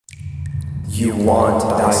You want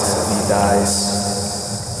dice and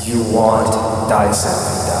dice. You want dice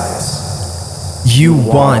and dice. You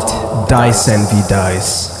want Dice Envy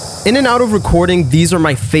Dice. In and out of recording, these are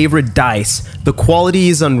my favorite dice. The quality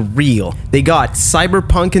is unreal. They got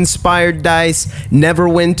cyberpunk-inspired dice,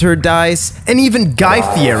 Neverwinter dice, and even Guy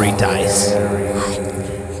Fieri dice.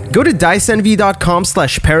 Go to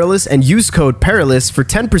diceenvy.com/perilous and use code Perilous for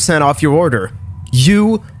 10% off your order.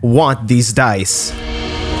 You want these dice.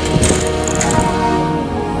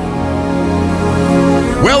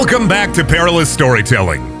 Welcome back to Perilous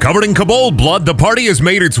Storytelling. Covered in Kobold blood, the party has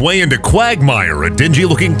made its way into Quagmire, a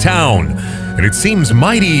dingy-looking town, and it seems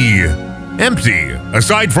mighty empty,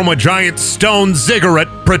 aside from a giant stone ziggurat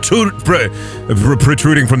protruding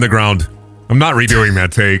from the ground. I'm not redoing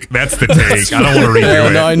that take. That's the take. I don't want to redo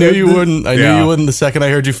it. No, I knew you wouldn't. I knew you wouldn't the second I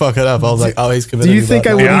heard you fuck it up. I was like, oh, he's committed. Do you think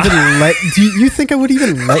I would even let? Do you think I would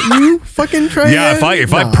even let you fucking try? Yeah, that?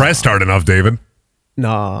 if I pressed hard enough, David.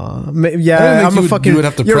 Nah, yeah, I'm a fucking. You would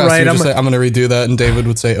have to press. Right, I'm going to redo that, and David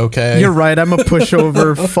would say, okay. You're right. I'm a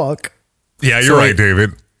pushover. Fuck. Yeah, you're right,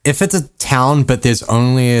 David. If it's a town, but there's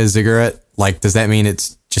only a ziggurat, like, does that mean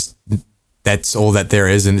it's just that's all that there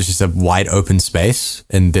is, and it's just a wide open space,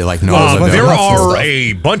 and they're like, no. There are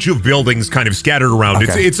a bunch of buildings kind of scattered around.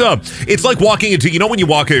 Okay. It's like walking into, you know, when you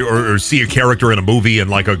walk or see a character in a movie in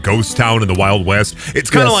like a ghost town in the Wild West. It's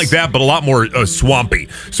kind of like that, but a lot more swampy.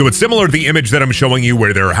 So it's similar to the image that I'm showing you,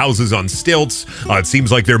 where there are houses on stilts. It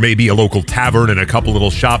seems like there may be a local tavern and a couple little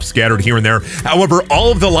shops scattered here and there. However,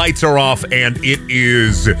 all of the lights are off, and it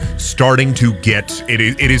is starting to get. It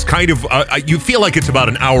is kind of. You feel like it's about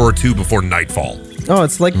an hour or two before nightfall. Oh,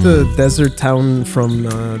 it's like the desert town from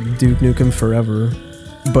Duke Nukem Forever,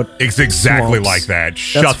 but it's exactly swamps. Like that.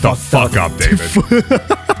 Shut the fuck up, David.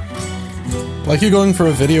 Like you're going for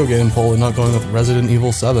a video game poll and not going with Resident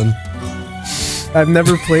Evil 7. I've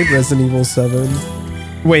never played Resident Evil 7.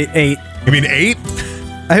 Wait, 8. You mean 8?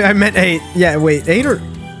 I meant 8. Yeah, wait, 8 or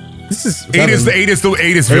this is 8 is the 8 is village.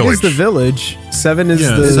 8 is the village. 7 is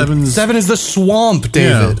the 7 is the swamp,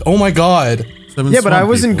 David. Yeah. Oh my god. Yeah, but I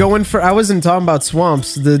wasn't I wasn't talking about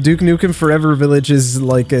swamps. The Duke Nukem Forever village is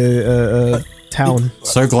like a town.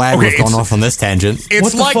 So glad we've gone off on this tangent.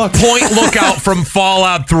 It's like Point Lookout from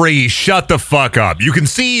Fallout 3. Shut the fuck up. You can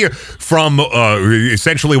see from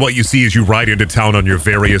essentially what you see as you ride into town on your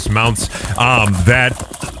various mounts that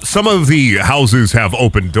some of the houses have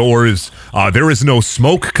open doors. There is no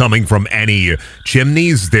smoke coming from any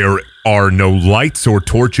chimneys. There are no lights or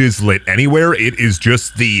torches lit anywhere. It is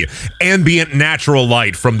just the ambient natural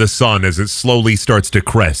light from the sun as it slowly starts to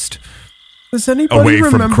crest. Does anybody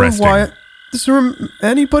remember why? Does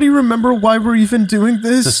anybody remember why we're even doing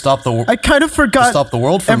this? To stop the I kind of forgot. To stop the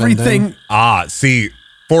world from everything. Ending. See,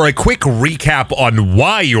 for a quick recap on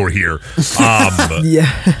why you're here.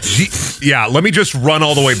 Yeah, let me just run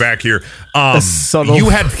all the way back here. You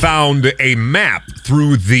had found a map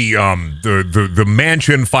through the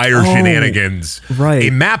mansion fire shenanigans. Right. A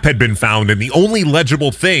map had been found, and the only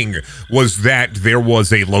legible thing was that there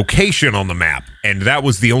was a location on the map, and that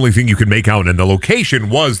was the only thing you could make out, and the location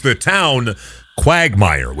was the town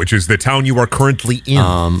Quagmire, which is the town you are currently in.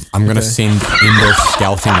 I'm gonna send Ember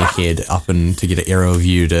scouting ahead up and to get an aerial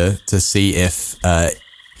view to see if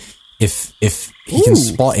he can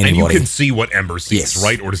spot anybody. And you can see what Ember sees,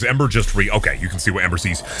 right? Or does Ember just Okay, you can see what Ember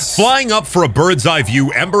sees. Flying up for a bird's eye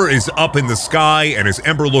view, Ember is up in the sky, and as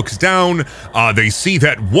Ember looks down, they see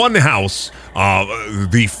that one house,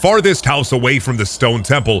 the farthest house away from the stone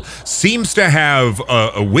temple, seems to have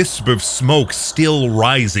a wisp of smoke still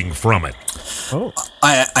rising from it. Oh,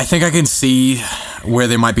 I think I can see where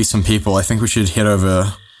there might be some people. I think we should head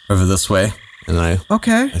over this way. And I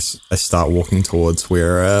start walking towards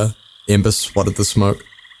where Ember spotted the smoke.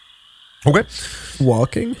 Okay.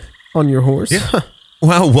 Walking on your horse? Yeah.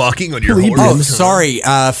 Well, walking on your horse. Oh, sorry.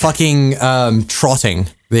 Trotting.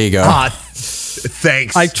 There you go.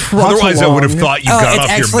 Thanks. I trot Otherwise, along. I would have thought you got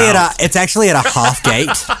off your mount. It's actually at a half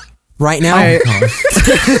gate right now.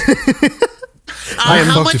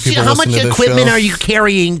 How much equipment are you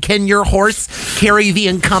carrying? Can your horse carry the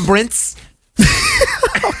encumbrance?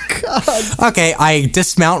 Okay, I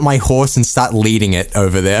dismount my horse and start leading it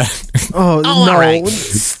over there. Oh, no. All right.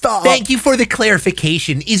 Stop. Thank you for the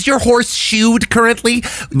clarification. Is your horse shoed currently?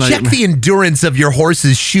 Check the endurance of your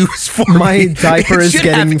horse's shoes for me. My diaper is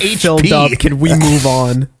getting filled up. Can we move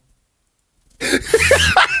on?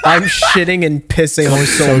 I'm shitting and pissing. I'm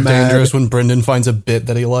so mad. Dangerous when Brendan finds a bit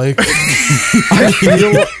that he likes. I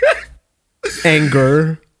feel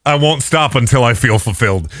anger. I won't stop until I feel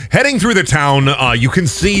fulfilled. Heading through the town, you can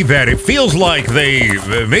see that it feels like they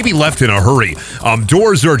maybe left in a hurry.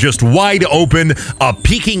 Doors are just wide open,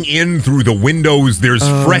 peeking in through the windows. There's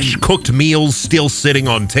fresh cooked meals still sitting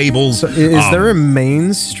on tables. So is there a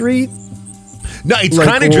main street? No, it's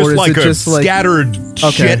kind of just like a scattered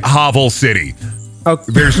shit hovel city.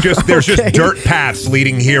 Okay. There's just dirt paths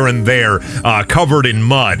leading here and there, covered in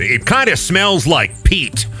mud. It kind of smells like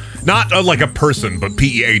peat. Not like a person, but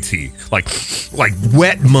P-E-A-T. Like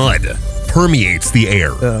wet mud permeates the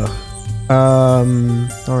air. All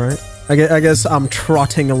right. I guess I'm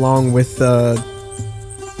trotting along with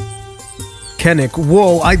Kennick.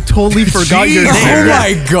 Whoa, I totally forgot your name. Oh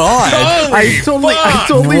my god! I totally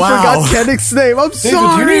forgot Kennick's name. I'm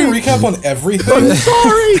sorry. Did you need a recap on everything? I'm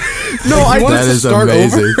sorry. No, That is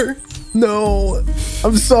amazing. Over? No,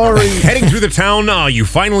 I'm sorry. Heading through the town, you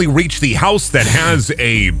finally reach the house that has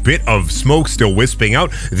a bit of smoke still wisping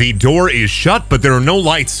out. The door is shut, but there are no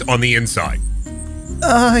lights on the inside.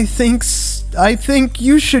 I think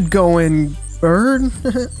you should go in, Bird.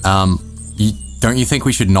 Don't you think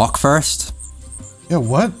we should knock first? Yeah,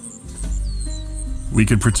 what? We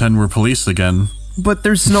could pretend we're police again. But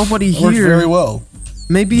there's nobody Worked here. very well.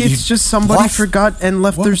 Maybe it's just somebody What? forgot and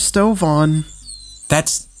left their stove on.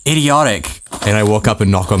 That's idiotic. And I walk up and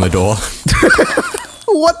knock on the door.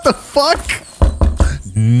 What the fuck?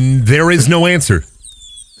 There is no answer.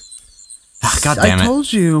 God damn I it.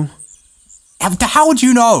 told you. How would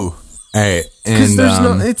you know? Alright, Because and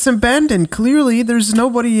there's it's abandoned. Clearly, there's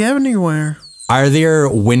nobody anywhere. are there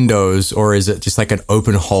windows or is it just like an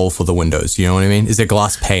open hole for the windows? You know what I mean? Is there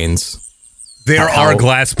glass panes? There are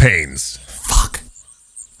glass panes. Fuck.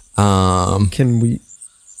 Can we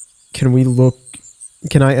look?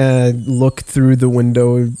 Can I look through the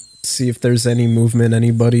window, see if there's any movement,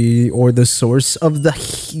 anybody, or the source of the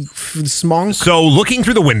smog? So, looking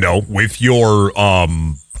through the window with your, I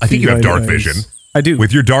think you have dark vision. I do.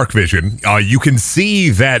 With your dark vision, you can see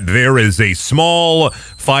that there is a small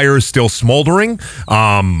fire still smoldering.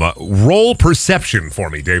 Roll perception for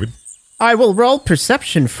me, David. I will roll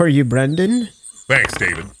perception for you, Brendan. Thanks,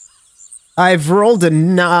 David. I've rolled a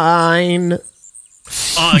 9.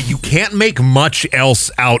 You can't make much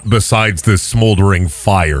else out besides the smoldering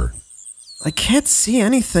fire. I can't see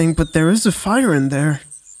anything, but there is a fire in there.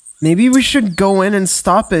 Maybe we should go in and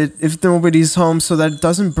stop it if nobody's home so that it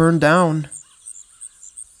doesn't burn down.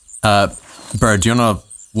 Bird, do you want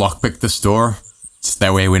to lockpick this door? So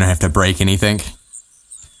that way we don't have to break anything.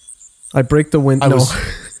 I break the window.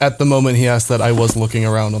 At the moment he asked that, I was looking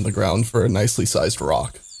around on the ground for a nicely sized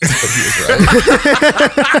rock. But he was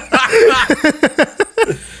right.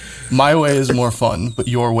 My way is more fun, but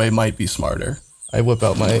your way might be smarter. I whip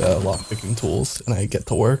out my lockpicking tools and I get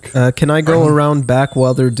to work. Can I go around back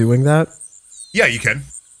while they're doing that? Yeah, you can.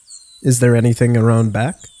 Is there anything around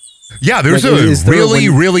back? Yeah, there's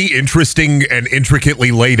really interesting and intricately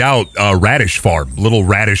laid out radish farm, little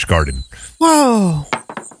radish garden. Whoa!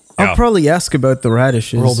 I'll probably ask about the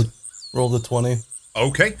radishes. Roll the 20.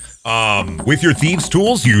 Okay. With your thieves'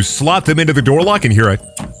 tools, you slot them into the door lock and hear a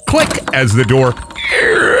click as the door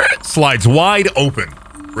slides wide open,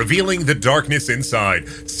 revealing the darkness inside.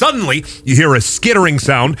 Suddenly, you hear a skittering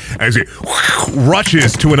sound as it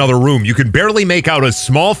rushes to another room. You can barely make out a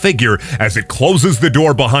small figure as it closes the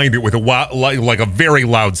door behind it with like a very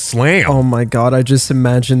loud slam. Oh my god, I just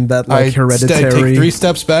imagined that like Hereditary. I take 3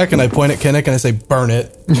 steps back and I point at Kinnick and I say, burn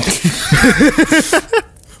it.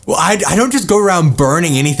 Well, I don't just go around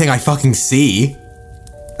burning anything I fucking see.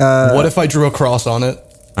 What if I drew a cross on it?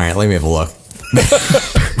 Alright, let me have a look.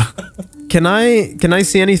 Can I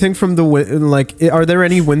see anything from the like? Are there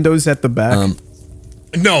any windows at the back?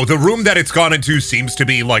 No, the room that it's gone into seems to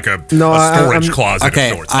be like a storage closet of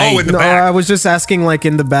sorts. In the back. I was just asking, like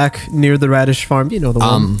in the back near the radish farm. You know the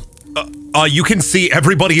one. You can see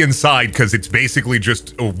everybody inside because it's basically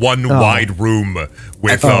just one wide room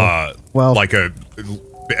with like a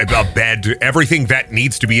bed. Everything that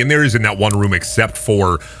needs to be in there is in that one room except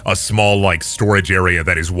for a small like storage area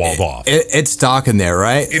that is walled off. It's dark in there,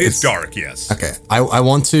 right? It is dark, yes. Okay. I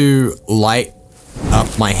want to light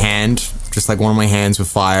up my hand, just like one of my hands with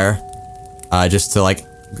fire, just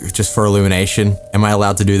for illumination. Am I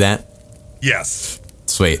allowed to do that? Yes.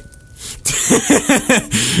 Sweet.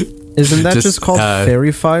 Isn't that just called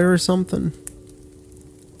fairy fire or something?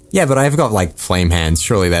 Yeah, but I've got like flame hands.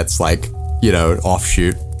 Surely that's like,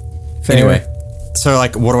 offshoot. Fair. Anyway, so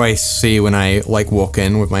like, what do I see when I like walk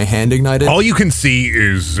in with my hand ignited? All you can see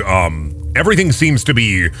is everything seems to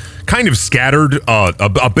be kind of scattered,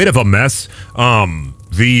 a bit of a mess.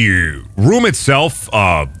 The room itself,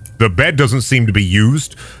 The bed doesn't seem to be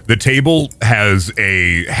used. The table has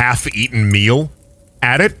a half-eaten meal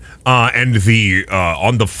at it, and the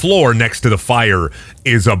on the floor next to the fire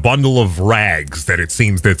is a bundle of rags that it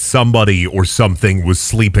seems that somebody or something was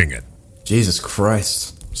sleeping in. Jesus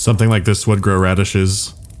Christ. Something like this would grow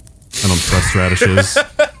radishes. I don't trust radishes.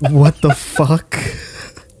 What the fuck?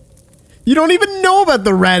 You don't even know about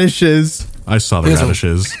the radishes. I saw the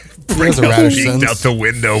radishes. He has a radish Peeked sense. out the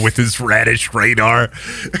window with his radish radar.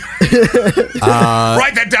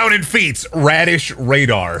 Write that down in feet. Radish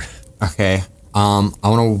radar. Okay. I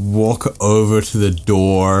want to walk over to the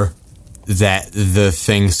door that the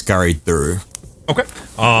thing scurried through. Okay.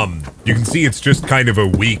 You can see it's just kind of a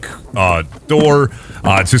weak door.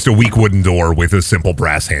 It's just a weak wooden door with a simple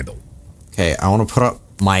brass handle. Okay, I want to put up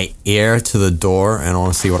my ear to the door and I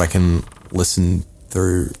want to see what I can listen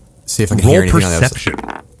through. See if I can hear Roll anything on the other perception.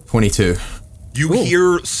 side. 22. You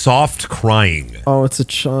hear soft crying. Oh, it's a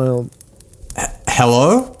child.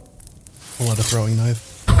 Hello? Pull out a throwing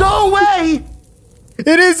knife. Go away! It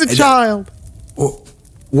is a child.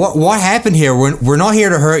 What happened here? We're not here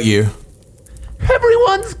to hurt you.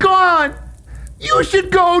 Everyone's gone! You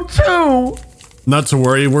should go too! Not to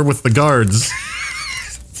worry, we're with the guards.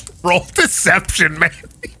 Roll deception, man.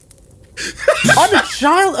 I'm a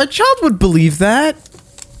child. A child would believe that.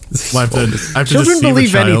 I have to Children deceive a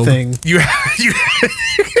believe child. anything. You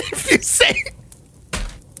if you say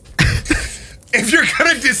if you're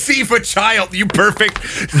gonna deceive a child, you perfect.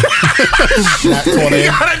 Nat 20. You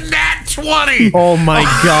got a nat 20. Oh my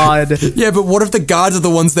god. Yeah, but what if the guards are the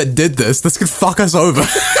ones that did this? This could fuck us over.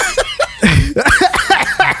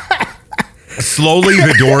 Slowly,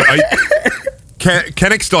 the door.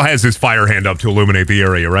 Kennick still has his fire hand up to illuminate the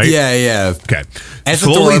area, right? Yeah. Okay. As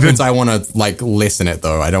the door opens, I want to, lessen it,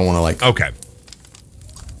 though. I don't want to, Okay.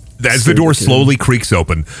 As the door slowly creaks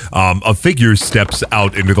open, a figure steps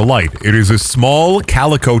out into the light. It is a small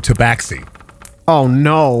calico tabaxi. Oh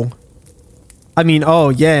no. I mean, oh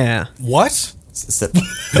yeah. What?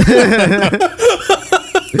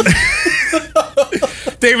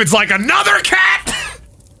 David's like, another cat?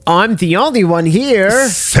 I'm the only one here.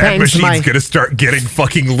 Sad Thanks, Machine's gonna start getting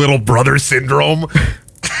fucking little brother syndrome.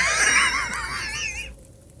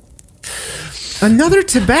 Another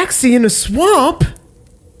tabaxi in a swamp?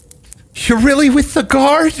 You're really with the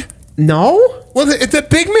guard? No? Well, the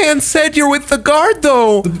big man said you're with the guard,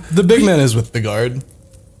 though. The big man is with the guard.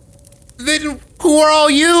 Then who are all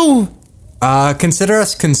you? Consider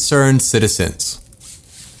us concerned citizens.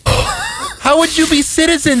 How would you be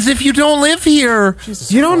citizens if you don't live here?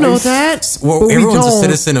 You don't know that? Well, But we everyone's a don't.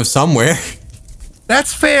 citizen of somewhere.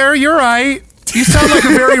 That's fair, you're right. You sound like a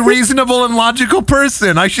very reasonable and logical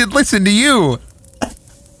person. I should listen to you.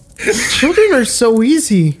 Children are so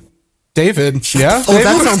easy. David, yeah? Oh,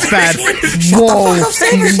 that sounds bad. Whoa.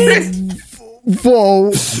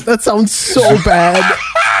 Whoa. That sounds so bad.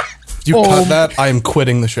 You cut that, I am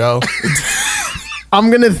quitting the show. I'm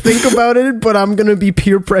going to think about it, but I'm going to be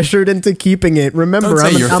peer pressured into keeping it. Remember,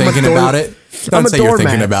 Don't say you're thinking about it. Don't say you're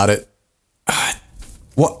thinking doormat. about it.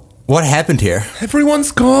 What happened here?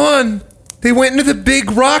 Everyone's gone. They went into the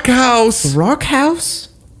big rock house. Rock house?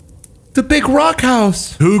 The big rock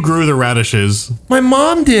house. Who grew the radishes? My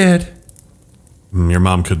mom did. Your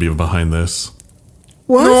mom could be behind this.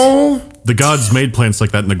 What? No. The gods made plants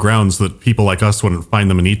like that in the ground so that people like us wouldn't find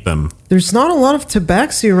them and eat them. There's not a lot of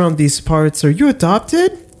tabaxi around these parts. Are you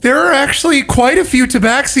adopted? There are actually quite a few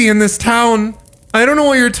tabaxi in this town. I don't know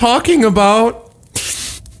what you're talking about.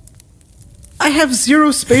 I have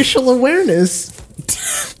zero spatial awareness.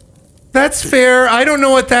 That's fair. I don't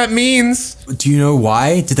know what that means. Do you know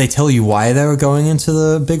why? Did they tell you why they were going into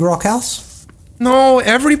the big rock house? No,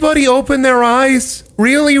 everybody opened their eyes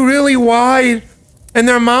really, really wide. And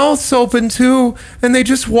their mouths open too. And they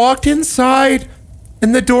just walked inside.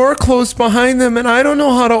 And the door closed behind them. And I don't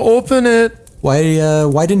know how to open it. Why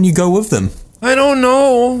didn't you go with them? I don't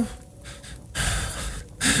know.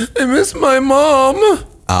 I miss my mom.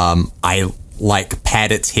 I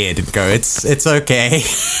pat its head and go, it's okay.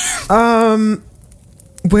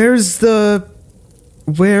 Where's the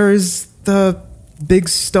big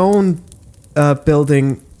stone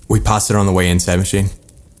building? We passed it on the way in, Sad Machine.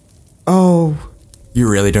 Oh, You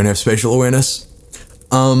really don't have spatial awareness.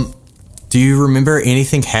 Do you remember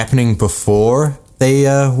anything happening before they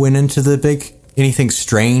went into the big? Anything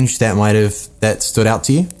strange that stood out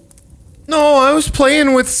to you? No, I was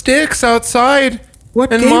playing with sticks outside.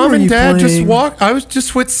 what And game mom were and you dad just playing? walked. I was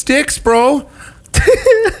just with sticks, bro.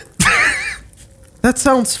 That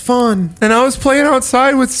sounds fun. And I was playing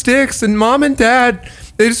outside with sticks. And mom and dad,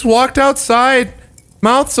 they just walked outside.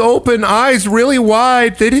 Mouths open, eyes really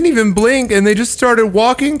wide. They didn't even blink, and they just started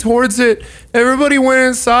walking towards it. Everybody went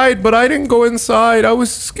inside, but I didn't go inside. I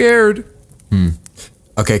was scared.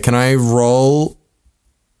 Okay, can I roll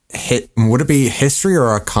would it be history or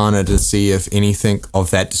arcana to see if anything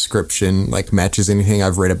of that description like matches anything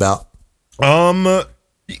I've read about?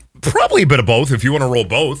 Probably a bit of both if you want to roll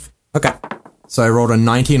both. Okay. So I rolled a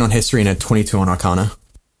 19 on history and a 22 on arcana.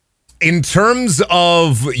 In terms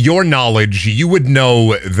of your knowledge, you would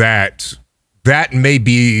know that may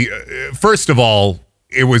be, first of all,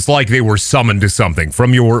 it was like they were summoned to something.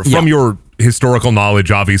 From your historical knowledge,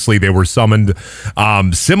 obviously, they were summoned.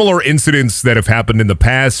 Similar incidents that have happened in the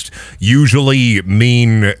past usually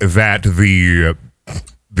mean that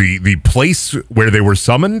the place where they were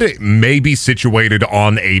summoned may be situated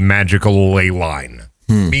on a magical ley line,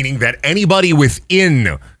 meaning that anybody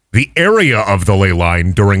within the area of the ley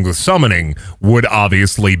line during the summoning would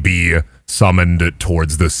obviously be summoned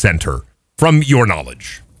towards the center, from your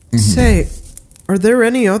knowledge. Say, are there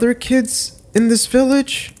any other kids in this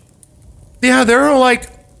village? Yeah, there are like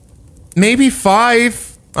maybe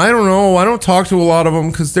 5. I don't know. I don't talk to a lot of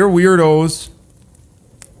them because they're weirdos.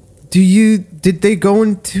 Did they go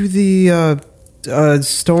into the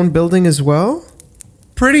stone building as well?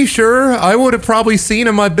 Pretty sure. I would have probably seen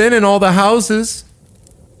them. I've been in all the houses.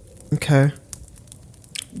 Okay.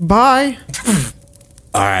 Bye.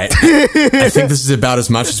 All right. I think this is about as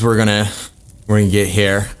much as we're gonna get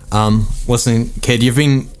here. Listen, kid, you've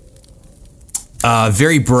been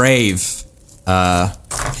very brave.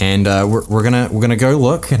 And we're gonna go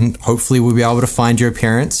look, and hopefully we'll be able to find your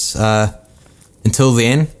parents. Until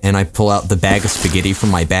then, and I pull out the bag of spaghetti from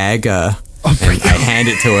my bag, and I hand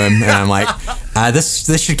it to him, and I'm like,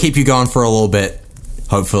 this should keep you going for a little bit,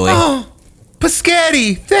 hopefully. Oh,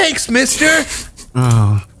 Piscati! Thanks, mister!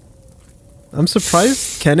 Oh. I'm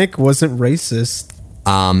surprised Kennick wasn't racist.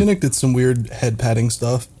 Kinnick did some weird head patting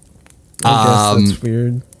stuff. I guess that's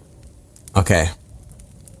weird. Okay.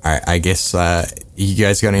 Alright, I guess, you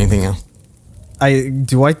guys got anything else?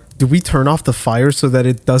 Do we turn off the fire so that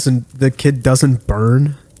the kid doesn't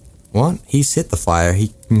burn? What? He set the fire.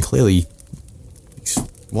 He can clearly...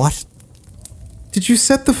 What? Did you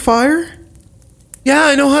set the fire? Yeah,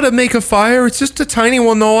 I know how to make a fire. It's just a tiny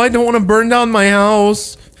one, though. I don't want to burn down my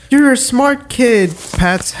house. You're a smart kid,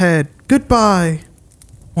 Pat's head. Goodbye.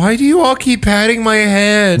 Why do you all keep patting my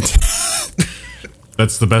head?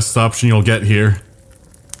 That's the best option you'll get here.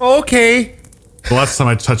 Okay. The last time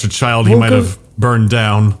I touched a child, he might have burned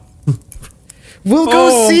down. We'll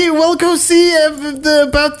go see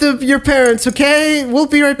about your parents, okay? We'll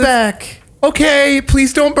be right back. Okay,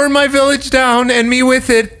 please don't burn my village down and me with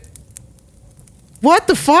it. What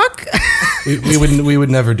the fuck? we would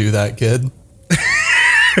never do that, kid.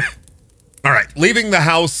 All right, leaving the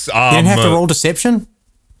house. You didn't have to roll deception?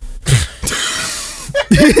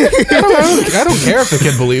 I don't care if the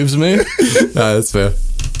kid believes me. That's fair.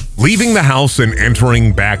 Leaving the house and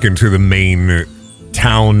entering back into the main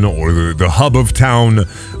town or the hub of town,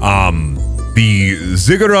 the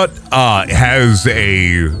ziggurat has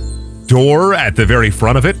a door at the very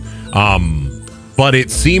front of it, but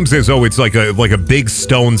it seems as though it's like a big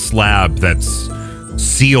stone slab that's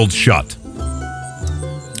sealed shut.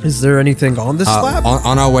 Is there anything on the slab?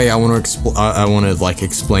 On our way, I want to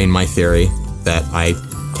explain my theory that I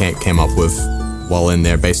came up with while in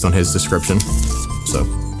there based on his description. So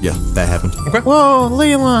yeah, that happened. Okay. Whoa,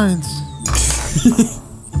 ley lines.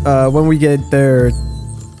 When we get there,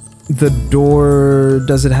 the door,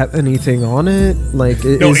 does it have anything on it? Like,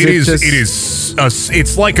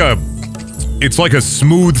 it's like a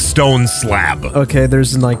smooth stone slab. Okay,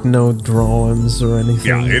 there's like no drawings or anything.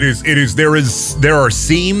 Yeah, it is. There are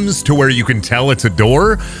seams to where you can tell it's a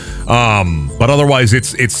door, but otherwise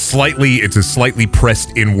it's a slightly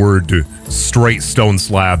pressed inward, straight stone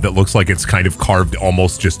slab that looks like it's kind of carved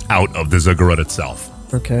almost just out of the ziggurat itself.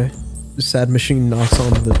 Okay. The sad machine knocks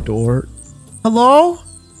on the door. Hello?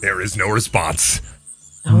 There is no response.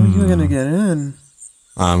 How are you gonna get in?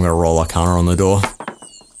 I'm gonna roll a counter on the door.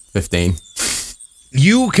 15.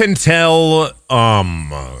 You can tell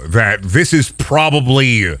that this is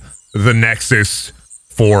probably the nexus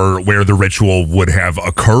for where the ritual would have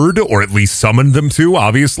occurred, or at least summoned them to,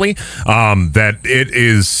 obviously. That it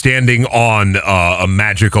is standing on a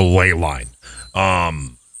magical ley line.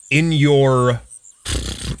 In your...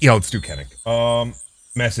 Yeah, let's do Kennick.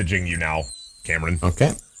 Messaging you now, Cameron.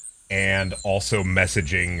 Okay. And also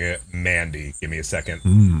messaging Mandy. Give me a second.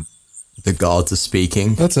 The gods are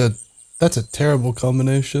speaking. That's a terrible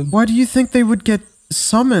combination. Why do you think they would get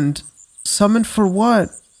summoned? Summoned for what?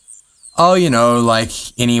 Oh, like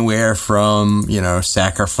anywhere from,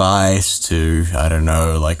 sacrifice to, I don't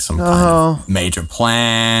know, like some kind of major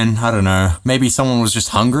plan. I don't know. Maybe someone was just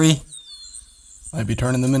hungry. Might be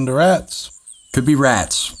turning them into rats. Could be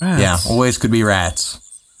rats. Yeah, always could be rats.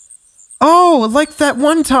 Oh, like that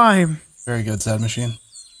one time. Very good, Sad Machine.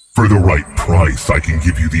 For the right price, I can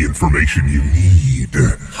give you the information you need.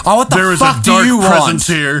 Oh, what the There is fuck a do dark you presence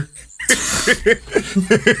want? here.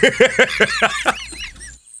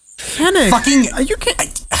 Kennick, Fucking, you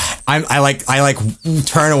can't. I like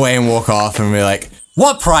turn away and walk off and be like,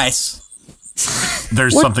 what price?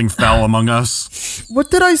 There's What? something foul among us.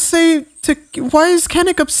 What did I say to? Why is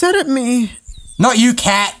Kennick upset at me? Not you,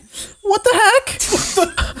 cat. What the heck?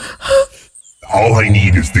 All I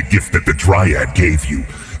need is the gift that the Dryad gave you,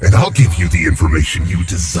 and I'll give you the information you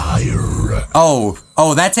desire. Oh,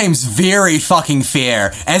 that seems very fucking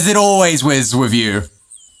fair, as it always was with you.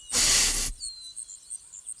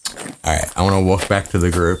 Alright, I want to walk back to the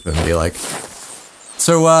group and be like,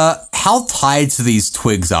 so, how tied to these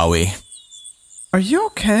twigs are we? Are you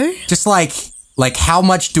okay? Just like how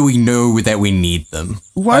much do we know that we need them?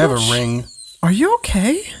 Why I have don't a ring. Are you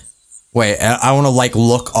okay? Wait, I want to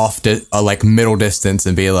look off to middle distance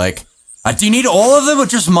and be like, do you need all of them or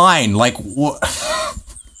just mine? Like, what?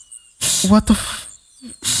 What the?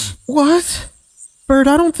 What? Bird,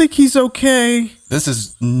 I don't think he's okay. This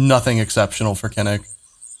is nothing exceptional for Kennick.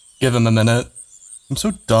 Give him a minute. I'm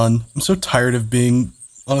so done. I'm so tired of being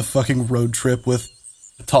on a fucking road trip with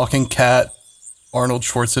a talking cat, Arnold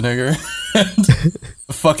Schwarzenegger, and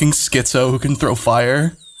a fucking schizo who can throw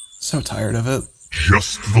fire. So tired of it.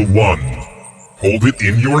 Just the one. Hold it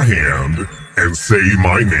in your hand and say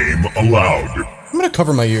my name aloud. I'm gonna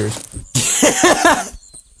cover my ears.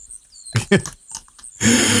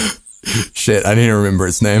 Shit, I didn't remember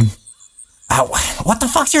its name. What the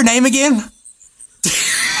fuck's your name again?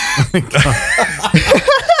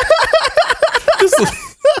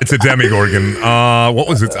 It's a demigorgon. What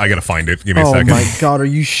was it? I gotta find it. Give me a Oh second. my god, are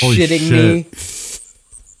you shitting me?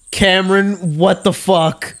 Cameron, what the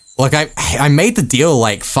fuck? Like, I made the deal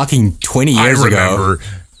like fucking 20 years ago.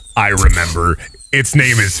 I remember. Its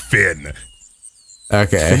name is Finn.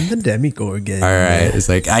 Okay. The demigorgon. All right. It's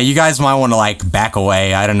like, you guys might want to like back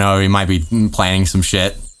away. I don't know. You might be planning some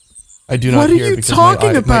shit. I do not What are hear you because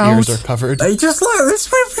talking my about? ears are covered. Hey, just look. It's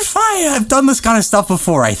pretty fine. I've done this kind of stuff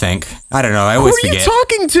before, I think. I don't know. I Who always are you forget.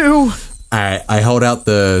 talking to? All right. I hold out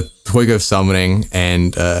the twig of summoning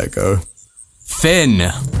and go,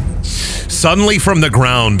 Finn. Suddenly from the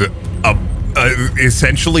ground,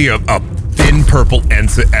 essentially a thin purple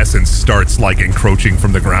essence starts like encroaching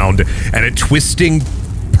from the ground, and a twisting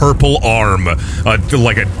purple arm,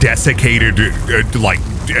 like a desiccated,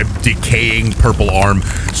 decaying purple arm,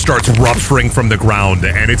 starts rupturing from the ground,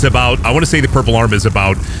 and it's about, I want to say the purple arm is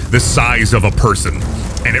about the size of a person,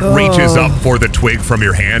 and it reaches up for the twig from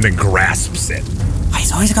your hand and grasps it.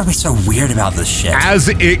 He's always got to be so weird about this shit. As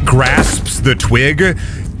it grasps the twig,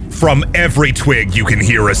 from every twig you can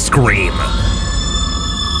hear a scream.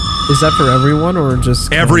 Is that for everyone or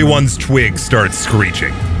just Everyone's twig starts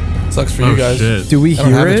screeching. Sucks for you guys. Shit. Do we I don't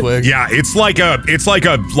hear have a it? twig. Yeah, it's like a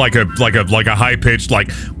high pitched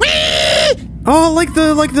like Oh, like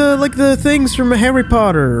the things from Harry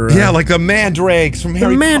Potter. yeah, like the mandrakes from the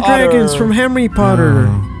Harry Potter. mandragons from Harry Potter.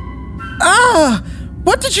 Ah!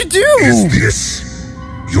 What did you do? Is this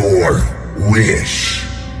your wish?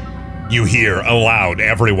 You hear aloud.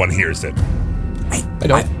 Everyone hears it. I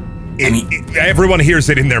don't. Everyone hears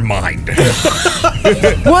it in their mind.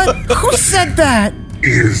 What? Who said that?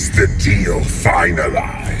 Is the deal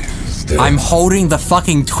finalized? I'm holding the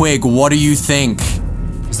fucking twig. What do you think?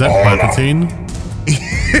 Is that Palpatine?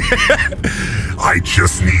 I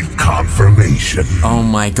just need confirmation. Oh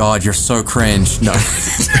my god, you're so cringe. No. No,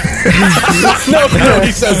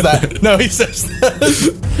 he says that. No, he says that.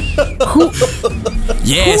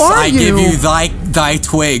 Yes, Who are I give you? you thy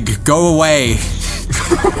twig. Go away.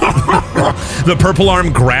 The purple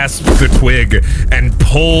arm grasps the twig and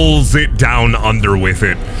pulls it down under with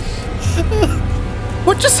it.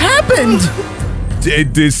 What just happened?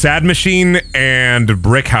 The Sad Machine and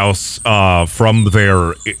Brickhouse, from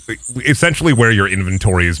their essentially where your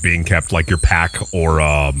inventory is being kept, like your pack or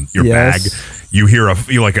your bag, you hear a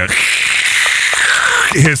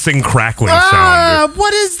hissing, crackling sound.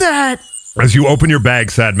 What is that? As you open your bag,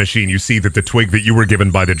 Sad Machine, you see that the twig that you were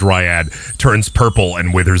given by the Dryad turns purple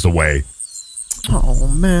and withers away. Oh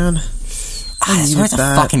man. It's always a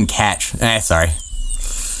fucking catch. Sorry.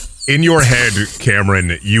 In your head,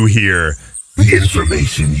 Cameron, you hear, The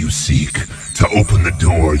information you seek. To open the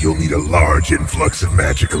door, you'll need a large influx of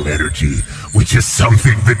magical energy, which is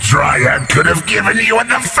something the Dryad could have given you in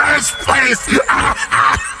the first place!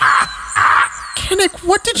 Kinnick,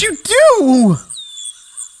 what did you do?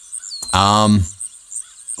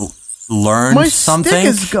 Learned something? My stick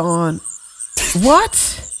is gone. What?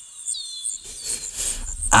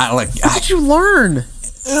 What did you learn?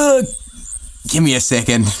 Give me a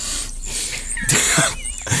second.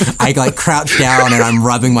 I crouch down and I'm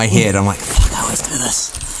rubbing my head. I'm like, fuck, I always do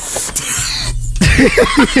this.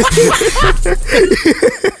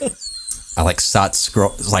 I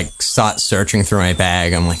start searching through my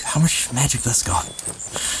bag. I'm like, how much magic this got?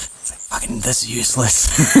 It's like, fucking, this is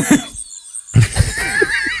useless.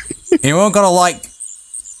 Anyone got a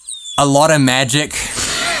lot of magic?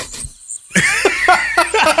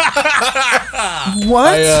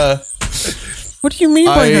 What? What do you mean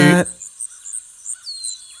by that?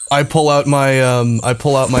 I pull out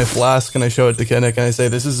my flask and I show it to Kinnick and I say,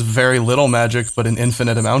 "This is very little magic, but an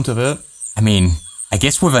infinite amount of it." I mean, I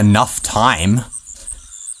guess with enough time,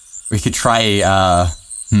 we could try. I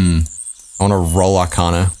want to roll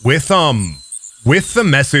Arcana with the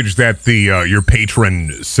message that your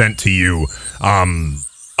patron sent to you.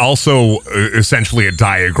 Also, essentially a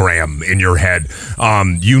diagram in your head.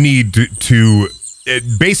 You need to.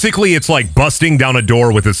 Basically, it's like busting down a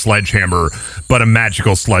door with a sledgehammer, but a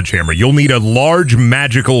magical sledgehammer. You'll need a large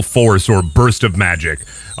magical force or burst of magic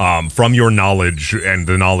from your knowledge and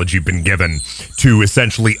the knowledge you've been given to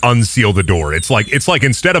essentially unseal the door. It's like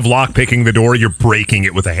instead of lockpicking the door, you're breaking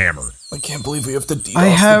it with a hammer. I can't believe we have to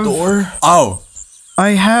DDoS the door. Oh.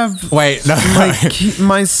 I have... Wait, no.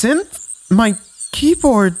 My synth... My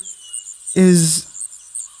keyboard is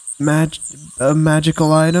a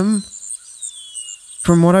magical item.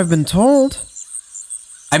 From what I've been told.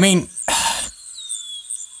 I mean,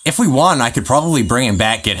 if we won, I could probably bring him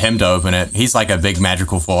back, get him to open it. He's like a big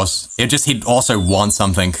magical force. He'd also want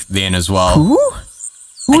something then as well. Who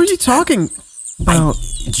are you talking about?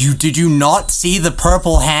 Did you not see the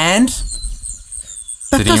purple hand?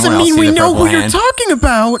 That doesn't mean we know who you're talking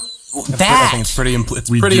about. That! I think it's pretty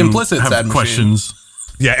implicit. Have questions.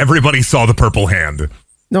 Yeah, everybody saw the purple hand.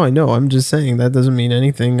 No, I know. I'm just saying that doesn't mean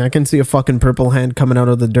anything. I can see a fucking purple hand coming out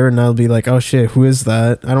of the dirt, and I'll be like, "Oh shit, who is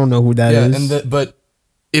that? I don't know who that is." But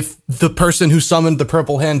if the person who summoned the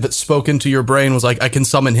purple hand that spoke into your brain was like, "I can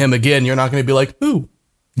summon him again," you're not going to be like, "Who?"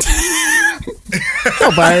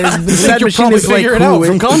 No, but Sad Machine is like, it out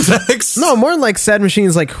from context. No, more like Sad Machine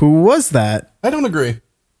is like, who was that? I don't agree.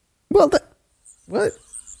 Well, what?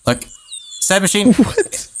 Look, Sad Machine.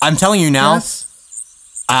 What? I'm telling you now. Yes.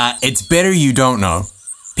 It's better you don't know.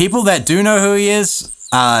 People that do know who he is,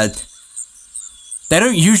 they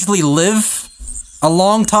don't usually live a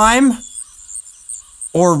long time,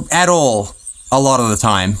 or at all, a lot of the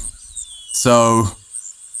time. So,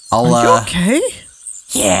 Are you okay?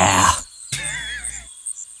 Yeah.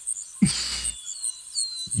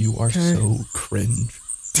 You are so cringe.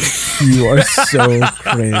 You are so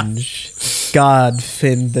cringe. God,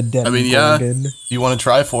 Finn the Devil. I mean, yeah. You want to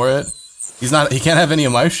try for it? He can't have any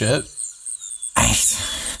of my shit. I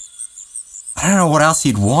don't know what else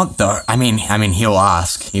he'd want, though. I mean, he'll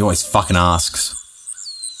ask. He always fucking asks.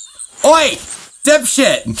 Oi!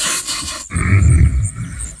 Dipshit!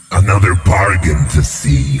 Another bargain to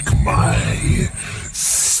seek, my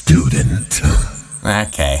student.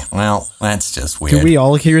 Okay, well, that's just weird. Do we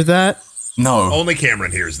all hear that? No. Only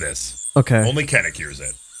Cameron hears this. Okay. Only Kennick hears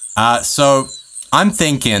it. So, I'm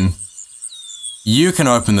thinking you can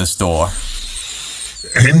open this door.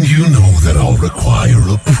 And you know that I'll require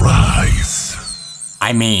a prize.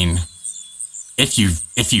 I mean, if you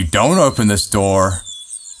don't open this door,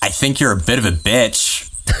 I think you're a bit of a bitch.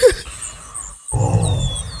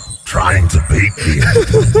 Trying to bait me into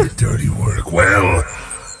doing your dirty work. Well,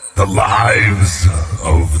 the lives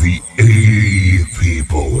of the 80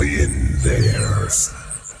 people in there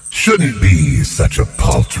shouldn't be such a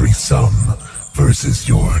paltry sum versus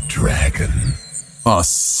your dragon. Oh,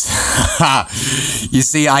 you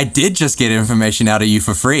see, I did just get information out of you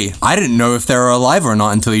for free. I didn't know if they were alive or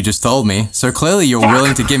not until you just told me. So clearly you're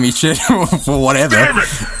willing to give me shit for whatever. Damn it!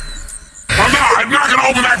 I'm not gonna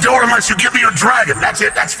open that door unless you give me your dragon. That's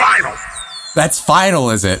it. That's final. That's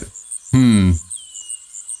final, is it?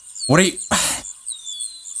 What do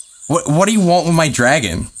you want with my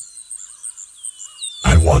dragon?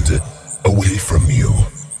 I want it away from you.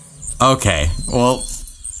 Okay, well,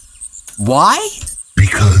 why?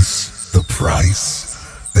 Because the price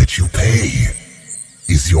that you pay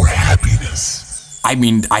is your happiness. I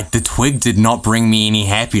mean, the twig did not bring me any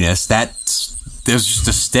happiness. There's just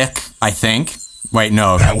a stick, I think. Wait,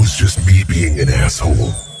 no. That was just me being an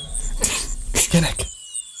asshole. Kinnick.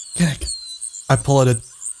 I pull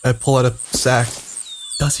out a sack.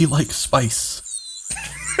 Does he like spice?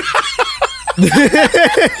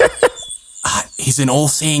 He's an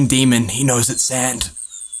all-seeing demon. He knows it's sand.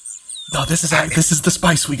 No, this is the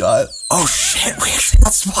spice we got. Oh shit, we actually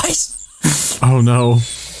got spice. Oh no.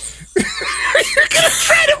 You're gonna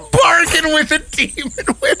try to bargain with a demon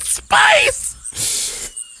with spice.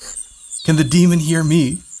 Can the demon hear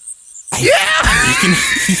me?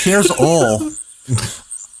 He hears all.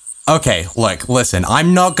 Okay, look, listen,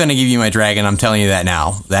 I'm not gonna give you my dragon, I'm telling you that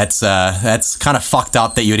now. That's kind of fucked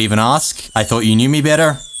up that you'd even ask. I thought you knew me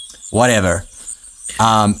better. Whatever.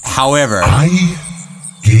 However... I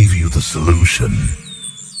gave you the solution,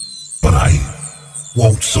 but I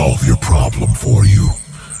won't solve your problem for you.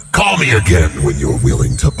 Call me again when you're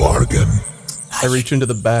willing to bargain. I reach into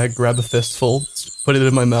the bag, grab a fistful, put it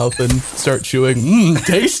in my mouth, and start chewing.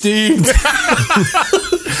 Tasty!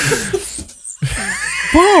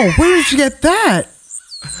 Whoa, where did you get that?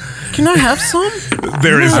 Can I have some?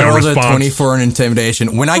 There is I no rolled a response. 24 in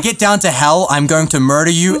intimidation. When I get down to hell, I'm going to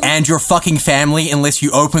murder you and your fucking family unless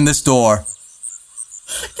you open this door.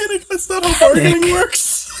 Kinnick, that's not how bargaining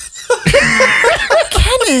works.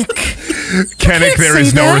 Kennick, there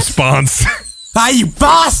is no response. Ah, you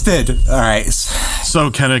bastard! Alright. So,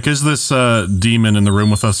 Kennick, is this demon in the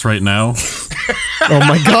room with us right now? Oh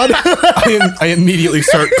my god. I immediately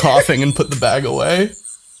start coughing and put the bag away.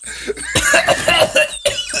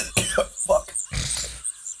 Fuck.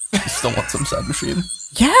 You still want some sand machine?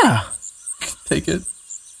 Yeah. Take it.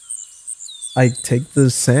 I take the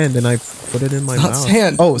sand and I put it in my Not mouth.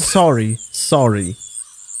 sand. Oh, sorry.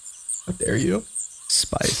 How dare you?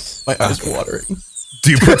 Spice. My eyes are watering.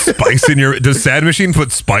 Do you put spice in your... Does Sad Machine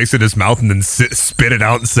put spice in his mouth and then spit it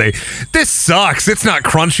out and say, this sucks, it's not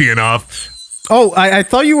crunchy enough? Oh, I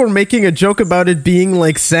thought you were making a joke about it being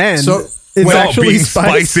like sand. So- it's Well, actually being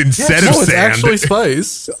spice. spice instead of No, it's sand. actually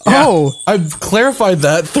spice. Oh, I've clarified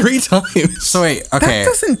that 3 times. So wait, okay. that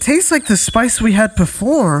doesn't taste like the spice we had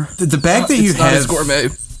before. The bag that you It's not as have, gourmet.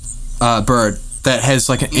 Bird, that has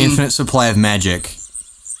like an infinite supply of magic.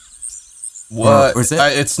 What? Or is it?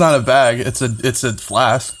 It's not a bag. It's a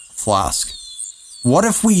flask. Flask. What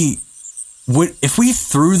if we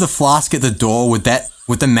threw the flask at the door? Would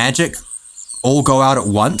the magic all go out at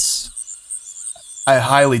once? I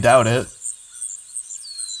highly doubt it.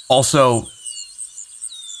 Also,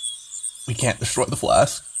 we can't destroy the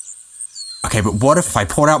flask. Okay, but what if I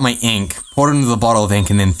poured out my ink, poured it into the bottle of ink,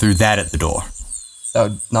 and then threw that at the door? That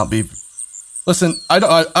would not be. Listen,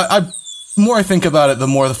 I more I think about it, the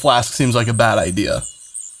more the flask seems like a bad idea.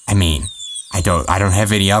 I mean, I don't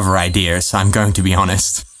have any other ideas, so I'm going to be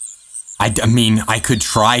honest. I mean, I could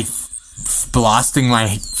try blasting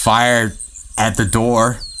my fire at the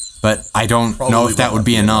door, but I don't know Probably if that would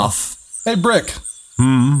be enough. Hey, Brick.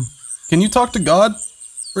 Can you talk to God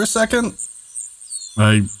for a second?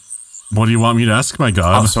 What do you want me to ask my Oh,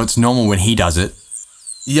 god? so it's normal when he does it.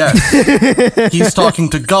 Yes. He's talking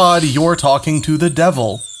to God, you're talking to the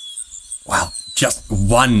devil. Well, just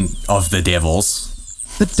one of the devils.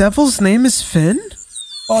 The devil's name is Finn?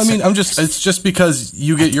 Well, I mean, it's just because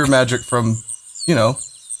you get your magic from,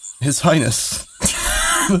 His Highness.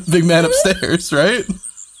 The big man upstairs, right?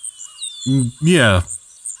 Yeah.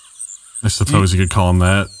 I suppose you could call him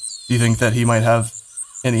that. Do you think that he might have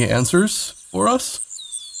any answers for us?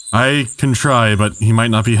 I can try, but he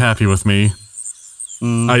might not be happy with me.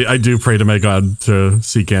 I do pray to my god to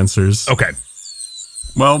seek answers. Okay.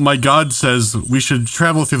 Well, my god says we should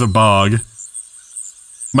travel through the bog.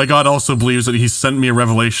 My god also believes that he sent me a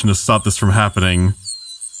revelation to stop this from happening,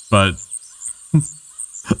 but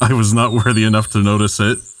I was not worthy enough to notice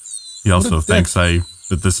it. He also thinks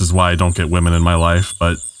that this is why I don't get women in my life,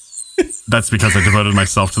 but that's because I devoted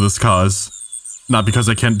myself to this cause, not because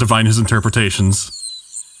I can't divine his interpretations.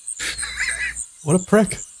 What a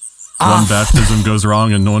prick. One baptism goes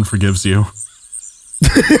wrong and no one forgives you.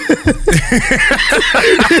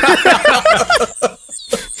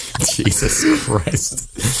 Jesus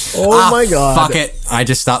Christ. Oh my god. Fuck it. I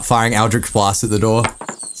just start firing Eldritch Blast at the door.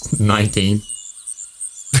 19.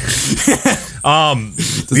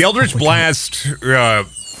 The Eldritch Blast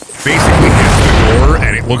basically hits the door,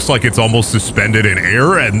 and it looks like it's almost suspended in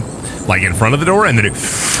air, and like in front of the door, and then it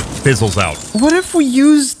fizzles out. What if we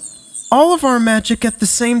used all of our magic at the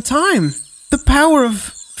same time? The power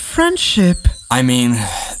of friendship. I mean,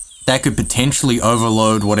 that could potentially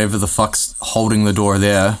overload whatever the fuck's holding the door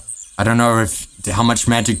there. I don't know how much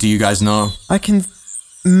magic do you guys know? I can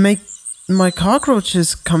make my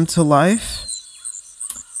cockroaches come to life.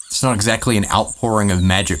 It's not exactly an outpouring of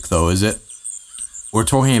magic, though, is it? we're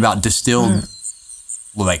talking about distilled,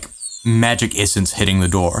 like, magic essence hitting the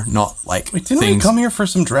door, not like Wait, didn't we come here for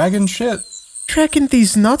some dragon shit? Tracking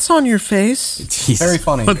these nuts on your face. Very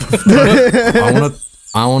funny.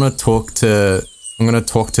 I want to talk to. I'm gonna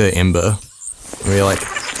talk to Ember. We're like,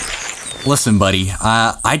 listen, buddy.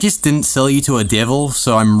 I just didn't sell you to a devil,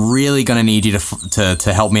 so I'm really gonna need you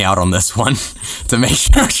to help me out on this one to make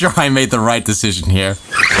sure I made the right decision here.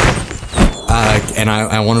 And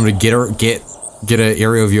I want him to get an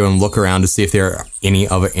aerial view and look around to see if there are any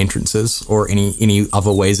other entrances or any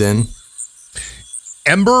other ways in.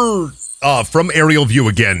 Ember, from aerial view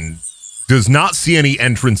again, does not see any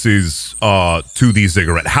entrances to the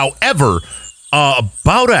ziggurat. However,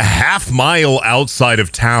 about a half mile outside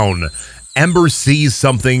of town, Ember sees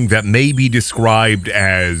something that may be described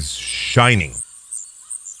as shining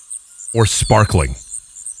or sparkling.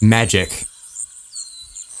 Magic.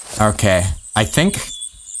 Okay, I think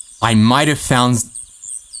I might have found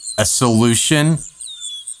a solution.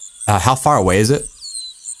 How far away is it?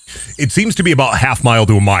 It seems to be about half mile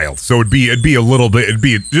to a mile, so it'd be a little bit. It'd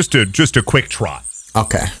be just a quick trot.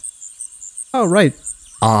 Okay. Oh, right.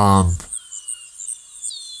 All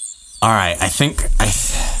right. I think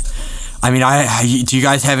do you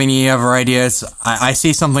guys have any other ideas? I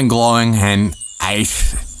see something glowing, and I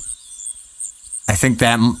think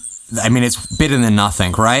that. I mean, it's better than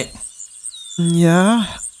nothing, right? Yeah.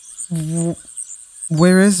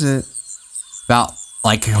 Where is it? About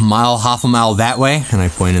like a mile, half a mile that way, and I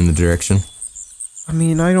point in the direction. I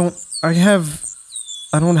mean, I don't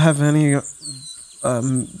have any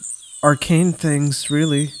arcane things,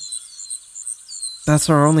 really. That's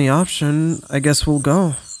our only option. I guess we'll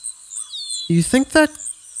go. Do you think that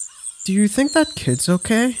kid's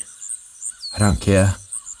okay? I don't care.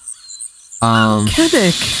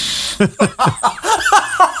 Kennick!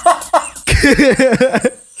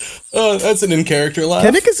 Oh, that's an in-character laugh.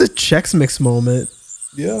 Kennick is a Chex Mix moment.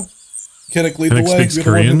 Yeah. Kennick, lead Kennick the way. speaks You're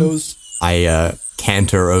the one who Korean? knows. I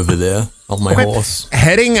canter over there on my horse.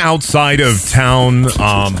 Heading outside of town,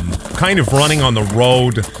 kind of running on the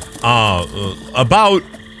road, about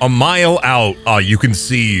a mile out, you can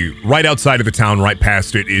see right outside of the town, right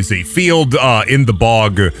past it, is a field in the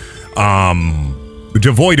bog,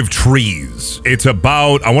 devoid of trees. It's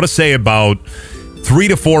about, I want to say about 3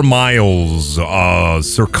 to 4 miles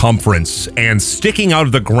circumference, and sticking out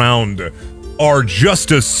of the ground are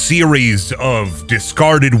just a series of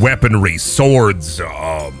discarded weaponry, swords,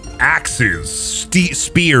 axes,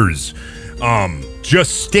 spears,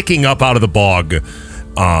 just sticking up out of the bog.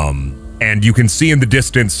 And you can see in the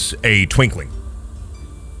distance a twinkling.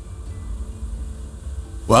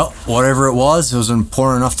 Well, whatever it was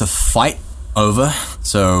important enough to fight over.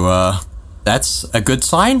 So, that's a good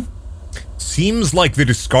sign. Seems like the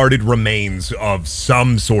discarded remains of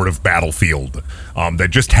some sort of battlefield that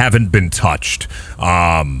just haven't been touched.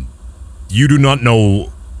 You do not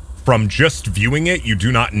know, from just viewing it, you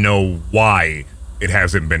do not know why it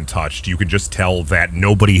hasn't been touched. You can just tell that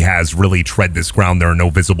nobody has really tread this ground. There are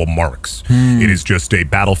no visible marks. It is just a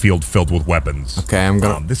battlefield filled with weapons. Okay, I'm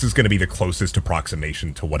gonna... this is going to be the closest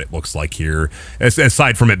approximation to what it looks like here,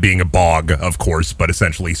 aside from it being a bog, of course, but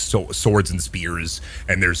essentially swords and spears,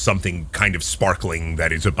 and there's something kind of sparkling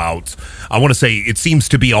that is about, I want to say, it seems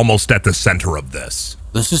to be almost at the center of this.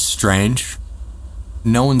 This is strange.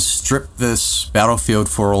 No one stripped this battlefield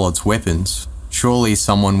for all its weapons. Surely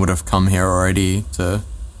someone would have come here already to...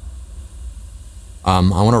 I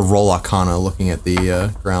want to roll Arcana looking at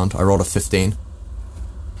the ground. I rolled a 15.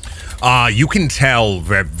 You can tell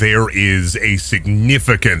that there is a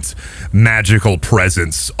significant magical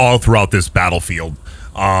presence all throughout this battlefield.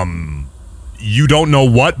 You don't know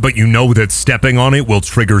what, but you know that stepping on it will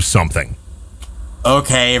trigger something.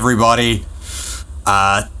 Okay, everybody.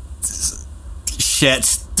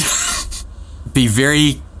 Shit. Be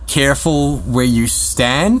very careful where you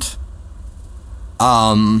stand.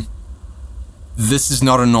 This is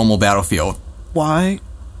not a normal battlefield. Why?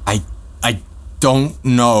 I don't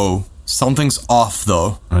know. Something's off,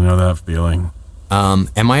 though. I know that feeling. Am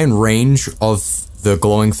I in range of the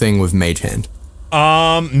glowing thing with Mage Hand?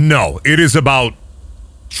 No. It is about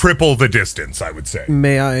triple the distance, I would say.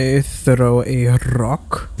 May I throw a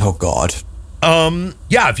rock? Oh, God.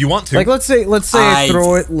 Yeah, if you want to. Like, let's say I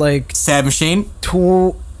throw it like... Stab machine?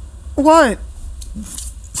 What?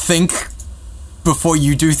 Think before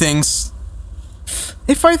you do things.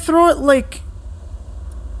 If I throw it like...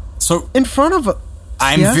 So... in front of a...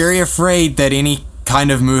 I'm very afraid that any kind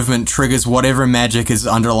of movement triggers whatever magic is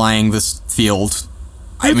underlying this field.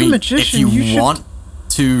 You're the magician. If you want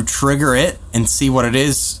to trigger it and see what it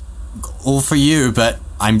is, all for you, but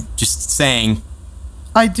I'm just saying,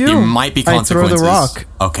 I do. There might be consequences. I throw the rock.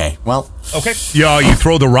 Okay, well. Okay. Yeah, you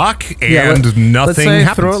throw the rock and let's nothing say I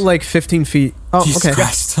happens. throw it like 15 feet. Oh, Jesus okay.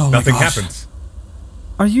 Christ. Oh my Nothing gosh. happens.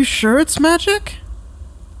 Are you sure it's magic?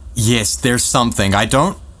 Yes, there's something. I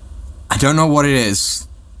don't know what it is.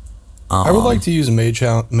 I would like to use Mage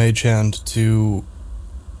Hand to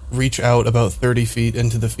reach out about 30 feet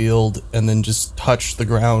into the field and then just touch the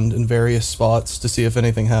ground in various spots to see if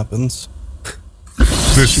anything happens.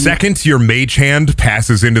 The second your mage hand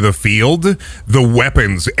passes into the field, the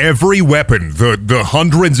weapons, every weapon, the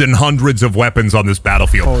hundreds and hundreds of weapons on this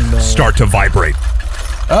battlefield start to vibrate.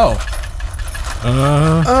 Oh.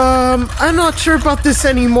 I'm not sure about this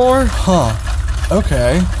anymore. Huh.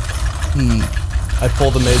 Okay. I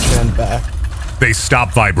pull the Mage Hand back. They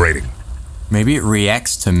stop vibrating. Maybe it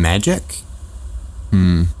reacts to magic?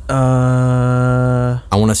 I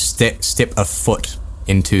want to step a foot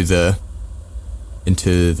into the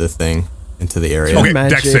thing, into the area. Okay,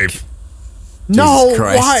 magic. dex save. No, Jesus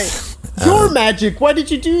Christ. why? Your magic. Why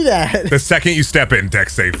did you do that? The second you step in,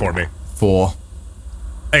 dex save for me. 4.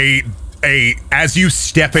 As you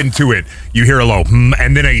step into it, you hear a low,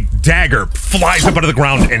 and then a dagger flies up out of the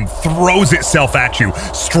ground and throws itself at you,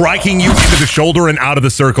 striking you into the shoulder and out of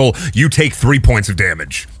the circle. You take 3 points of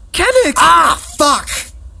damage. Kennick! Ah, fuck!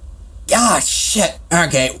 Ah, shit.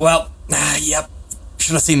 Okay, well, yep.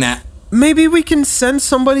 Should have seen that. Maybe we can send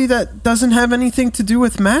somebody that doesn't have anything to do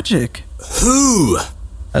with magic. Who?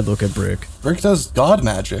 I look at Brick. Brick does god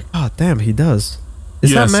magic. Oh, damn, he does.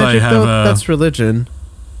 Is Yes, that magic, I have, though? That's religion.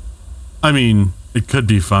 I mean, it could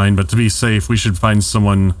be fine, but to be safe, we should find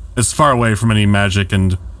someone as far away from any magic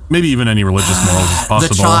and maybe even any religious morals as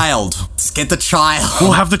possible. The child. Let's get the child.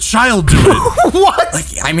 We'll have the child do it. What? Like,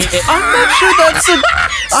 I mean, I'm not sure that's a...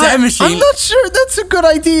 Sam Machine. I'm not sure that's a good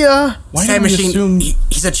idea. Why Sam do we Machine, assume...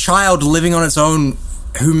 he's a child living on his own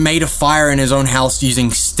who made a fire in his own house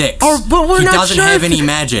using sticks. Oh, but we're he not doesn't sure have if any it-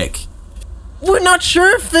 magic. We're not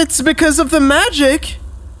sure if it's because of the magic.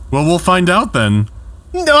 Well, we'll find out then.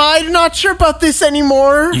 No, I'm not sure about this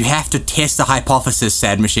anymore. You have to test the hypothesis,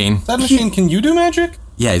 Sad Machine. That machine, can you do magic?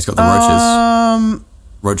 Yeah, he's got the roaches.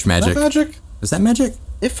 Roach Is magic. that magic? Is that magic?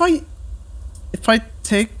 If I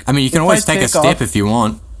take... I mean, you can If always I take a take step off- if you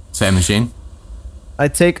want, Sad Machine.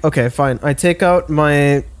 Okay, fine. I take out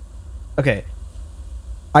my... Okay.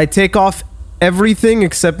 I take off everything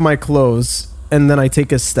except my clothes, and then I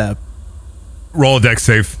take a step. Roll a dex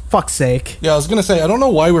save. Fuck's sake. Yeah, I was gonna say, I don't know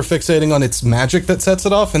why we're fixating on its magic that sets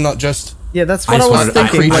it off and not just... Yeah, that's I what I, just was wanted,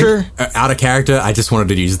 thinking. creature. out of character, I just wanted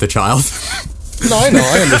to use the child. No, I know,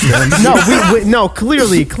 I understand. No,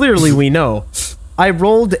 clearly we know. I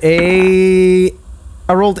rolled 8.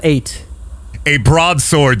 A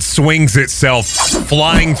broadsword swings itself,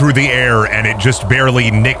 flying through the air, and it just barely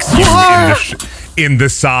nicks you in the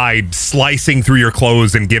side, slicing through your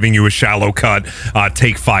clothes and giving you a shallow cut.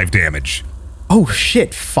 Take 5 damage. Oh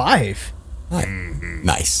shit, 5.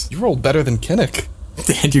 Nice. You rolled better than Kinnick.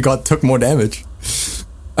 And you took more damage.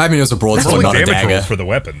 I mean, it was a broadsword, Rolling not a damage dagger. rolls for the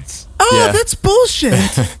weapons. Oh, Yeah. that's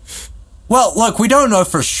bullshit. Well, look, we don't know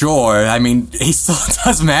for sure. I mean, he still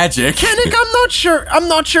does magic. Kennick, I'm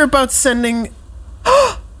not sure about sending...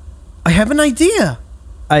 I have an idea.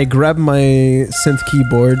 I grab my synth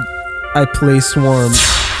keyboard, I play Swarm,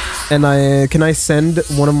 and can I send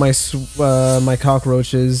one of my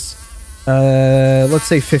cockroaches, let's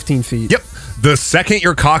say 15 feet. Yep. The second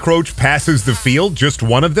your cockroach passes the field, just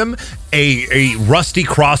one of them, a rusty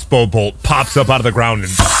crossbow bolt pops up out of the ground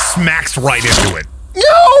and smacks right into it.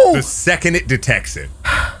 No! The second it detects it.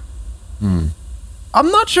 I'm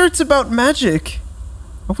not sure it's about magic.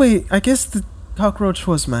 Oh wait, I guess the cockroach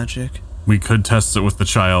was magic. We could test it with the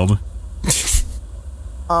child.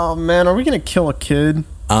 Oh man, are we gonna kill a kid?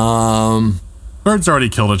 Bird's already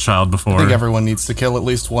killed a child before. I think everyone needs to kill at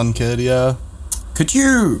least one kid, yeah. Could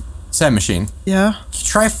you, Sam Machine, Yeah. could you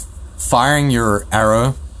try firing your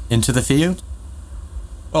arrow into the field?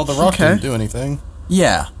 Well, the rock Okay. didn't do anything.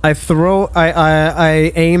 Yeah.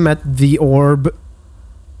 I aim at the orb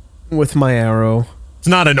with my arrow. It's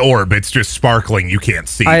not an orb, it's just sparkling. You can't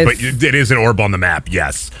see, but it is an orb on the map,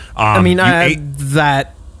 yes.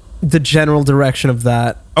 The general direction of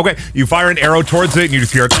that. Okay, you fire an arrow towards it, and you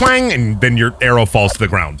just hear a twang, and then your arrow falls to the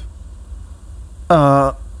ground.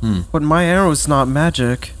 But my arrow's not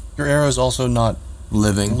magic. Your arrow's also not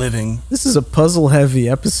Living. This is a puzzle-heavy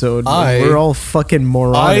episode. I- We're all fucking I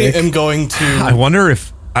moronic. am going to... I wonder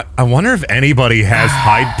if anybody has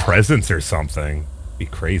hide presence or something. Be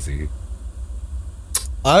crazy.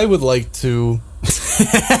 I would like to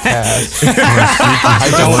pass. I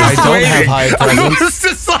don't have high presence. It's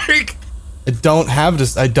just like I don't have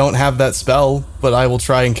that spell, but I will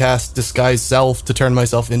try and cast Disguise Self to turn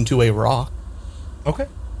myself into a rock, Okay.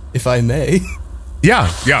 if I may.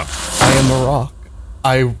 Yeah. I am a rock.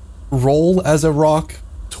 I roll as a rock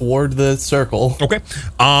toward the circle. Okay.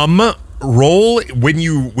 Roll when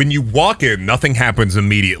you walk in, nothing happens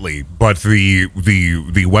immediately, but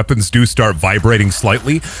the weapons do start vibrating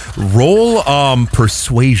slightly. Roll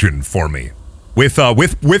persuasion for me with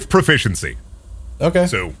proficiency. Okay.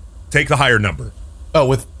 So take the higher number. Oh,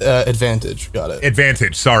 with advantage. Got it.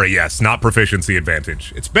 Advantage. Sorry, yes, not proficiency,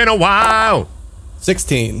 advantage. It's been a while.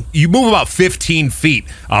 16. You move about 15 feet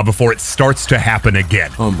before it starts to happen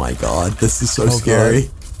again. Oh my god, this is so scary.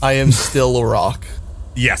 God. I am still a rock.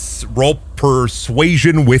 Yes, roll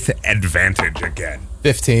persuasion with advantage again.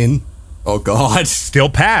 15. Oh god. Still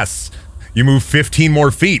pass. You move 15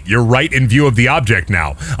 more feet. You're right in view of the object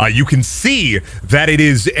now. You can see that it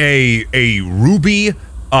is a ruby.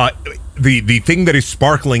 The thing that is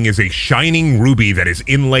sparkling is a shining ruby that is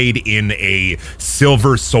inlaid in a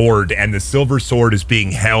silver sword, and the silver sword is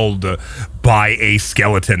being held by a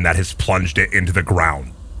skeleton that has plunged it into the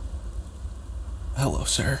ground. Hello,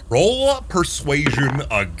 sir. Roll persuasion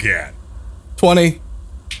again. 20.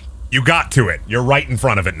 You got to it. You're right in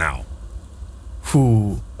front of it now.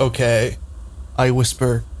 Whew. Okay. I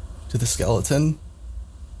whisper to the skeleton,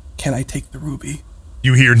 "Can I take the ruby?"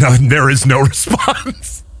 You hear none. There is no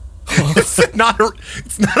response. It's not a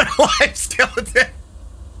live skeleton.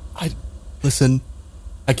 Listen,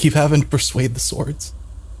 I keep having to persuade the swords.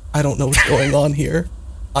 I don't know what's going on here.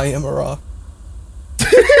 I am a rock.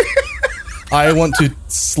 I want to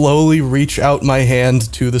slowly reach out my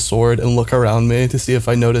hand to the sword and look around me to see if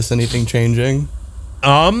I notice anything changing.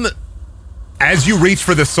 As you reach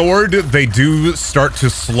for the sword, they do start to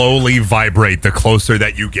slowly vibrate the closer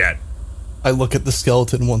that you get. I look at the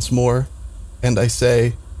skeleton once more, and I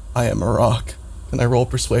say, "I am a rock." Can I roll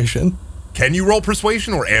persuasion? Can you roll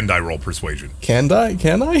persuasion or and I roll persuasion? Can I?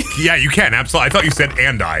 Yeah, you can, absolutely. I thought you said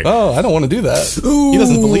and I. Oh, I don't want to do that. He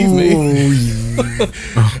doesn't believe me.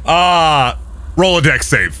 Roll a dex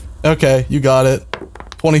save. Okay, you got it.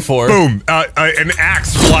 24. Boom. An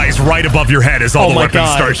axe flies right above your head as all the weapons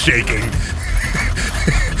start shaking.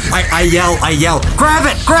 I yell, grab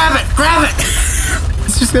it!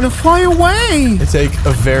 It's just gonna fly away. I take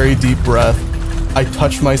a very deep breath. I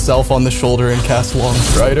touch myself on the shoulder and cast Long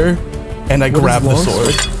Strider, and I grab the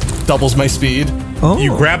sword. Doubles my speed. Oh.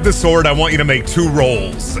 You grab the sword. I want you to make 2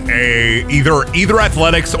 rolls. Either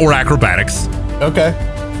athletics or acrobatics. Okay.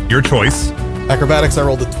 Your choice. Acrobatics, I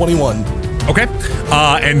rolled a 21. Okay.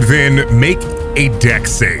 And then make a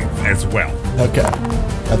dex save as well. Okay.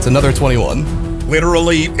 That's another 21.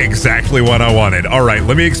 Literally exactly what I wanted. All right,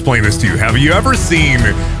 let me explain this to you. Have you ever seen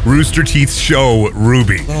Rooster Teeth's show,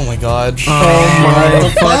 Ruby? Oh my god. Oh my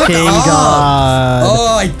fucking god.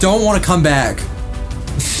 Oh, I don't want to come back.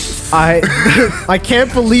 I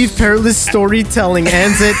can't believe Perilous storytelling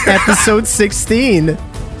ends at episode 16.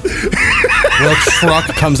 Well, a truck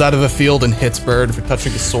comes out of a field and hits Bird for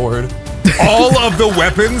touching a sword. All of the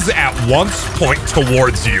weapons at once point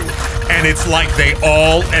towards you. And it's like they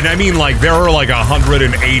all, and I mean like there are like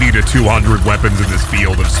 180 to 200 weapons in this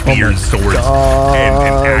field of spears, swords,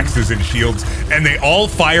 and axes and shields. And they all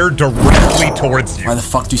fire directly towards you. Why the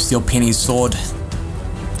fuck do you steal Penny's sword?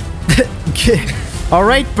 All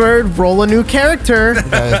right, Bird, roll a new character.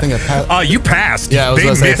 I think I passed. You passed. Yeah, I was They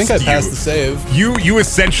gonna say, I missed think I passed you. the save. You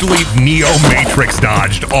essentially Neo Matrix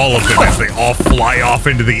dodged all of them as they all fly off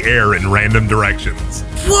into the air in random directions.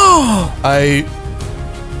 I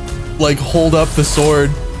hold up the sword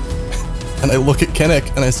and I look at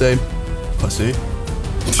Kinnick and I say, "Pussy."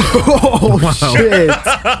 Oh, shit.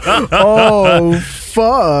 Oh,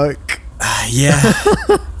 fuck. Yeah,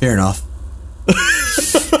 fair enough.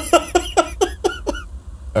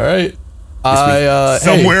 All right.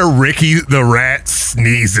 Somewhere Ricky the Rat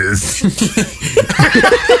sneezes.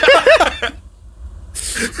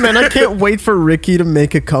 Man, I can't wait for Ricky to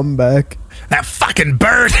make a comeback. That fucking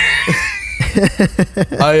bird.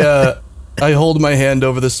 I hold my hand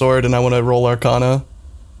over the sword and I want to roll Arcana.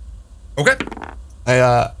 Okay.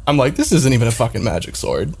 I'm like, this isn't even a fucking magic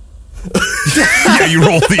sword. Yeah, you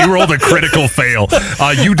rolled a critical fail.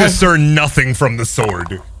 You discern nothing from the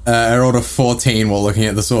sword. I rolled a 14 while looking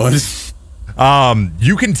at the sword.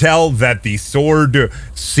 You can tell that the sword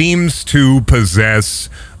seems to possess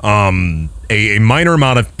a minor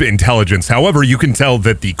amount of intelligence. However, you can tell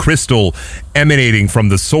that the crystal emanating from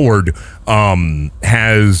the sword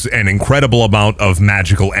has an incredible amount of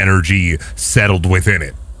magical energy settled within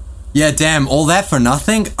it. Yeah, damn, all that for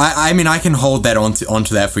nothing? I mean, I can hold that onto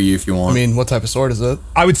that for you if you want. I mean, what type of sword is it?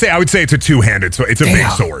 I would say it's a two-handed, so it's a big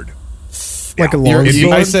sword. Like a long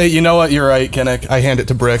sword? I say, you know what? You're right, Kinnick. I hand it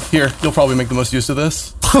to Brick. Here, you'll probably make the most use of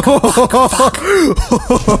this.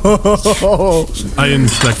 I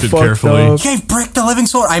inspected Fucked carefully. up. Gave Brick the living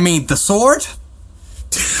sword. I mean, the sword?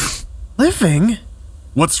 Living?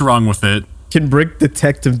 What's wrong with it? Can Brick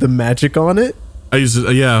detect the magic on it? I use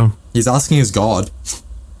it, yeah. He's asking his god.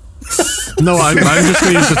 No, I'm just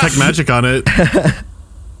going to use detect magic on it.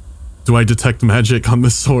 Do I detect magic on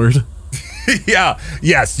this sword? Yeah.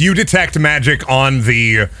 Yes, you detect magic on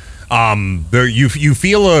the you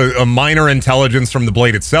feel a minor intelligence from the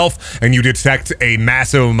blade itself, and you detect a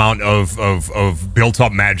massive amount of built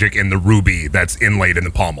up magic in the ruby that's inlaid in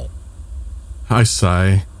the pommel. I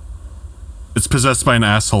sigh. It's possessed by an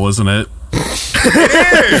asshole, isn't it?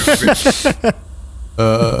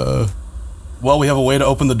 Well, we have a way to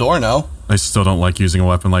open the door now. I still don't like using a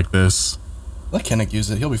weapon like this. Let Kinnick use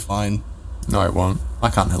it. He'll be fine. No, it won't. I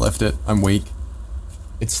can't lift it. I'm weak.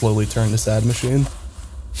 It slowly turned to Sad Machine.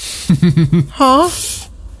 Huh?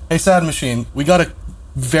 Hey, Sad Machine, we got a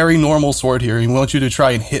very normal sword here. We want you to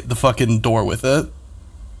try and hit the fucking door with it.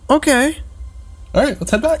 Okay. All right,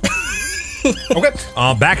 let's head back. Okay.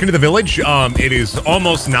 Back into the village. It is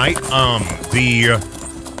almost night. The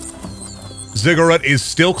ziggurat is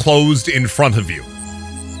still closed in front of you.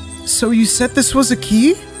 So you said this was a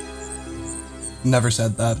key? Never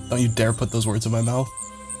said that. Don't you dare put those words in my mouth.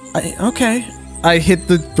 Okay. I hit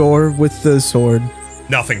the door with the sword.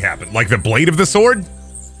 Nothing happened. Like the blade of the sword?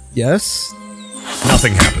 Yes.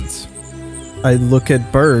 Nothing happens. I look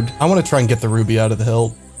at Bird. I want to try and get the ruby out of the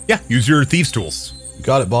hilt. Yeah, use your thieves' tools. You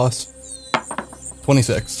got it, boss.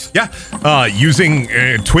 26. Yeah, using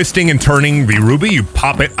twisting and turning the ruby, you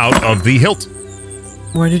pop it out of the hilt.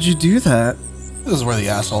 Why did you do that? This is where the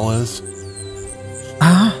asshole is.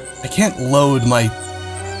 I can't load my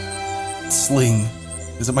sling,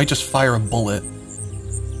 because it might just fire a bullet.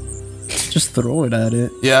 Just throw it at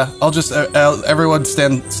it. Yeah, I'll just, everyone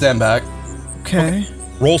stand back. Okay.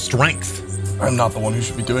 Roll strength. I'm not the one who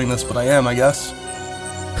should be doing this, but I am, I guess.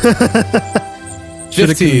 Should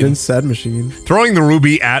have 15. convinced Sad Machine. Throwing the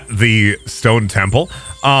ruby at the stone temple.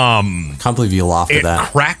 Can't believe you laughed at It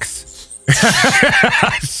that. cracks.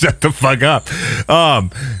 Shut the fuck up.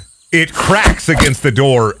 It cracks against the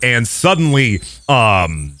door, and suddenly,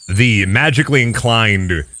 the magically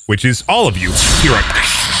inclined, which is all of you, hear a,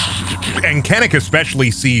 and Kennick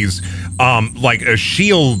especially sees, like a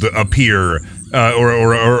shield appear,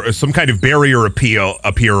 or some kind of barrier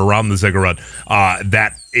appear around the ziggurat.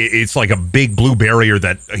 That it's like a big blue barrier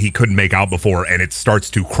that he couldn't make out before, and it starts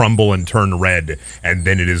to crumble and turn red, and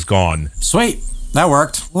then it is gone. Sweet. That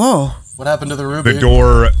worked. Whoa. What happened to the ruby? The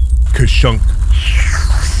door, kashunk,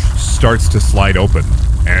 starts to slide open,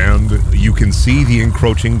 and you can see the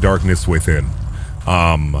encroaching darkness within.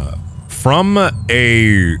 From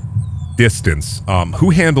a distance, who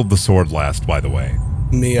handled the sword last, by the way?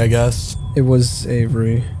 Me, I guess. It was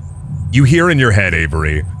Avery. You hear in your head,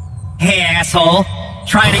 Avery, Hey, asshole.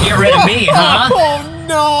 Trying to get rid of me, huh? Oh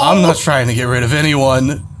no! I'm not trying to get rid of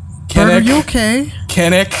anyone. Bird, are you Kinnick. okay?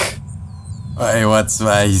 Kinnick. Hey, what's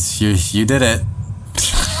you did it?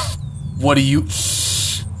 What do you...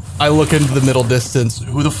 I look into the middle distance.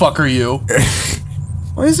 Who the fuck are you?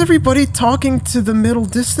 Why is everybody talking to the middle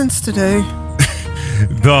distance today?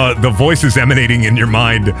 the voices emanating in your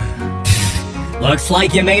mind. Looks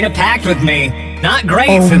like you made a pact with me. Not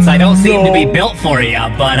great since I don't seem to be built for you,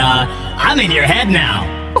 but I'm in your head now.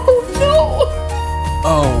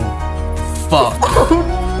 Oh, fuck.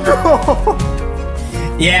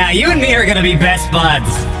 Yeah, you and me are gonna be best buds.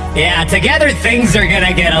 Yeah, together things are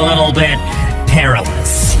gonna get a little bit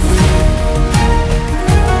perilous.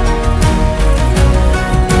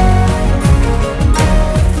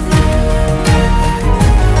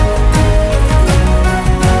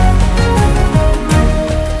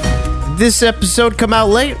 This episode come out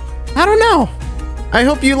late? I don't know. I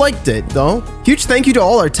hope you liked it, though. Huge thank you to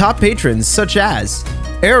all our top patrons, such as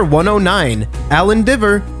Air109, Alan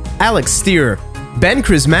Diver, Alex Steer, Ben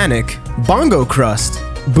Chrismanic, Bongo Crust,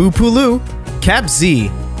 Boo Pulu, Cap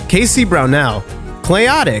Z, Casey Brownell,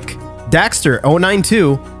 Clayotic,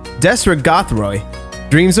 Daxter092, Desrick Gothroy,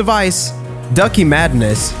 Dreams of Ice, Ducky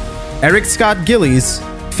Madness, Eric Scott Gillies,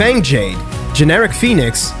 Fang Jade, Generic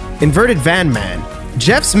Phoenix, Inverted Van Man,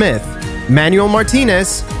 Jeff Smith, Manuel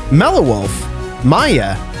Martinez, Mellow Wolf,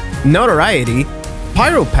 Maya, Notoriety,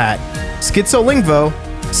 Pyropat, Schizolingvo,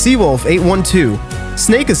 Seawolf812,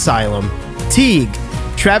 Snake Asylum, Teague,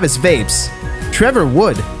 Travis Vapes, Trevor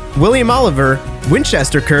Wood, William Oliver,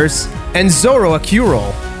 Winchester Curse, and Zoro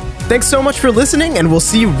Akurol. Thanks so much for listening, and we'll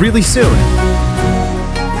see you really soon.